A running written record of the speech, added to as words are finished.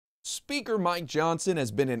Speaker Mike Johnson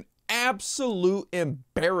has been an absolute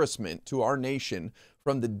embarrassment to our nation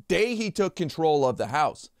from the day he took control of the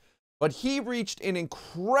House. But he reached an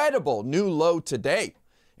incredible new low today,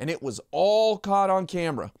 and it was all caught on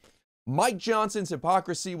camera. Mike Johnson's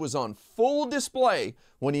hypocrisy was on full display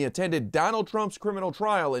when he attended Donald Trump's criminal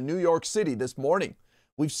trial in New York City this morning.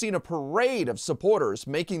 We've seen a parade of supporters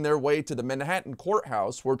making their way to the Manhattan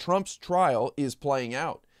courthouse where Trump's trial is playing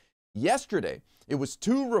out. Yesterday, it was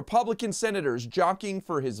two Republican senators jockeying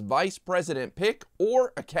for his vice president pick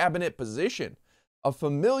or a cabinet position. A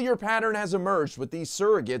familiar pattern has emerged with these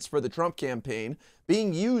surrogates for the Trump campaign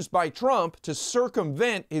being used by Trump to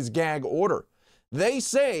circumvent his gag order. They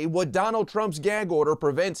say what Donald Trump's gag order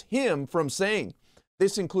prevents him from saying.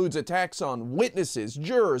 This includes attacks on witnesses,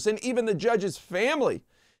 jurors, and even the judge's family.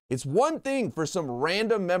 It's one thing for some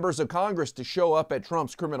random members of Congress to show up at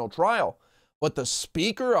Trump's criminal trial, but the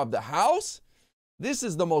Speaker of the House? This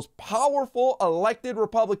is the most powerful elected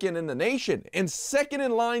Republican in the nation and second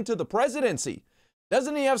in line to the presidency.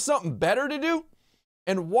 Doesn't he have something better to do?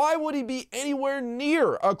 And why would he be anywhere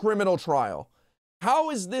near a criminal trial?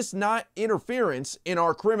 How is this not interference in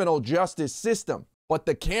our criminal justice system? But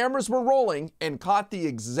the cameras were rolling and caught the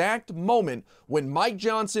exact moment when Mike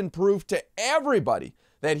Johnson proved to everybody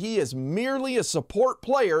that he is merely a support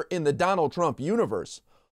player in the Donald Trump universe.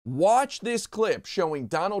 Watch this clip showing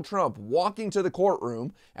Donald Trump walking to the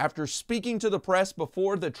courtroom after speaking to the press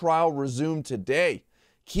before the trial resumed today.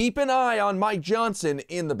 Keep an eye on Mike Johnson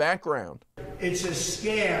in the background. It's a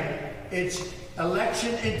scam. It's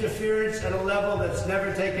election interference at a level that's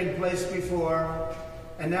never taken place before.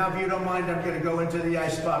 And now, if you don't mind, I'm going to go into the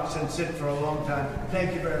icebox and sit for a long time.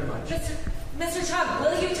 Thank you very much. Mr. Trump,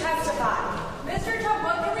 will you testify? Mr. Trump,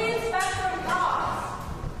 what can we expect from Cox?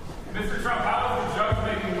 Mr. Trump, how is the judge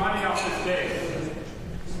making money off this case?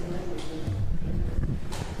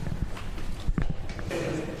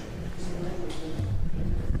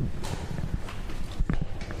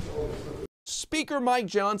 Speaker Mike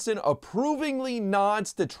Johnson approvingly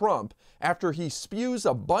nods to Trump after he spews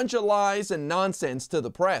a bunch of lies and nonsense to the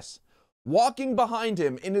press. Walking behind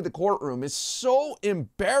him into the courtroom is so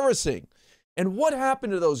embarrassing. And what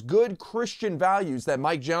happened to those good Christian values that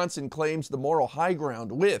Mike Johnson claims the moral high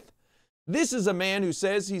ground with? This is a man who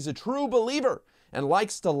says he's a true believer and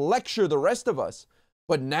likes to lecture the rest of us.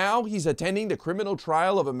 But now he's attending the criminal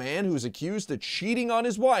trial of a man who's accused of cheating on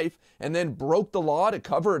his wife and then broke the law to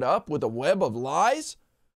cover it up with a web of lies?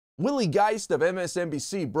 Willie Geist of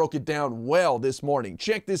MSNBC broke it down well this morning.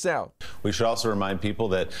 Check this out. We should also remind people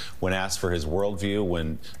that when asked for his worldview,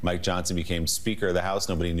 when Mike Johnson became Speaker of the House,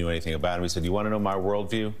 nobody knew anything about him. He said, "You want to know my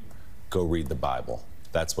worldview? Go read the Bible.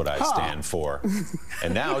 That's what I stand for."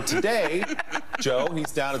 And now today, Joe,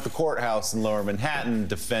 he's down at the courthouse in Lower Manhattan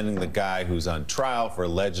defending the guy who's on trial for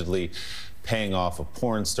allegedly paying off a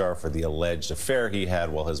porn star for the alleged affair he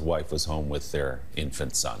had while his wife was home with their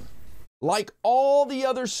infant son. Like all the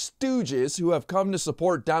other stooges who have come to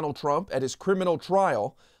support Donald Trump at his criminal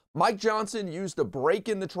trial, Mike Johnson used a break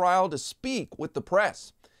in the trial to speak with the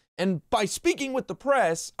press. And by speaking with the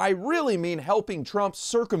press, I really mean helping Trump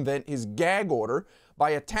circumvent his gag order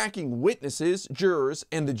by attacking witnesses, jurors,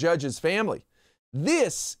 and the judge's family.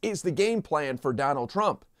 This is the game plan for Donald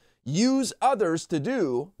Trump. Use others to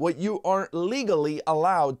do what you aren't legally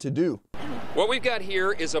allowed to do. What we've got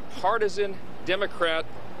here is a partisan Democrat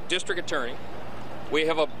district attorney. We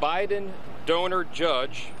have a Biden donor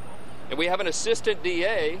judge, and we have an assistant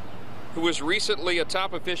DA who was recently a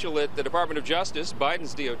top official at the Department of Justice,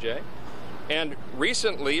 Biden's DOJ, and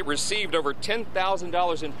recently received over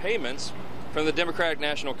 $10,000 in payments from the Democratic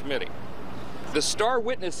National Committee. The star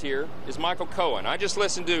witness here is Michael Cohen. I just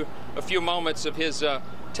listened to a few moments of his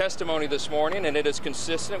testimony this morning, and it is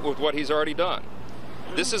consistent with what he's already done.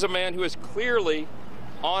 This is a man who is clearly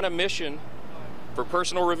on a mission for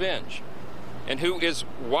personal revenge, and who is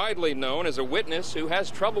widely known as a witness who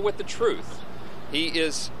has trouble with the truth. He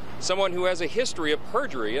is someone who has a history of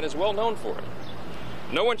perjury and is well known for it.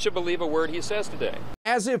 No one should believe a word he says today.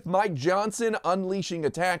 As if Mike Johnson unleashing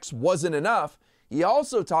attacks wasn't enough, he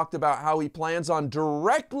also talked about how he plans on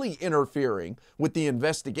directly interfering with the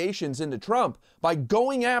investigations into Trump by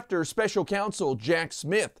going after special counsel Jack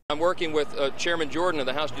Smith. I'm working with Chairman Jordan of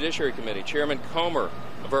the House Judiciary Committee, Chairman Comer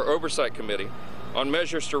of our Oversight Committee, on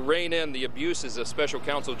measures to rein in the abuses of special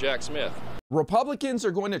counsel Jack Smith. Republicans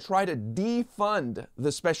are going to try to defund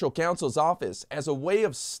the special counsel's office as a way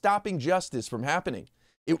of stopping justice from happening.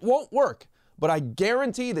 It won't work, but I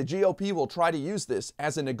guarantee the GOP will try to use this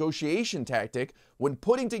as a negotiation tactic when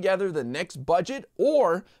putting together the next budget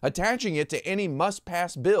or attaching it to any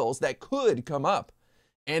must-pass bills that could come up.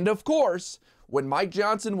 And of course, when Mike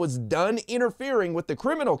Johnson was done interfering with the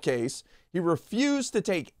criminal case, he refused to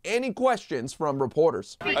take any questions from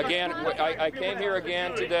reporters. Again, I came here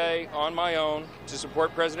again today on my own to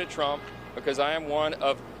support President Trump because I am one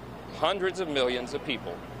of hundreds of millions of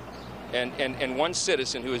people and one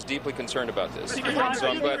citizen who is deeply concerned about this. So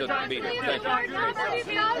I'm glad to be here. Thank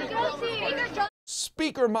you.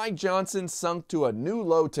 Speaker Mike Johnson sunk to a new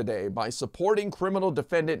low today by supporting criminal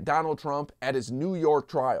defendant Donald Trump at his New York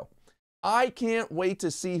trial. I can't wait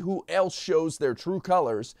to see who else shows their true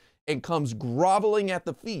colors and comes groveling at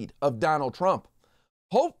the feet of Donald Trump.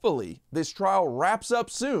 Hopefully, this trial wraps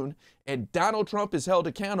up soon and Donald Trump is held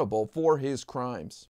accountable for his crimes.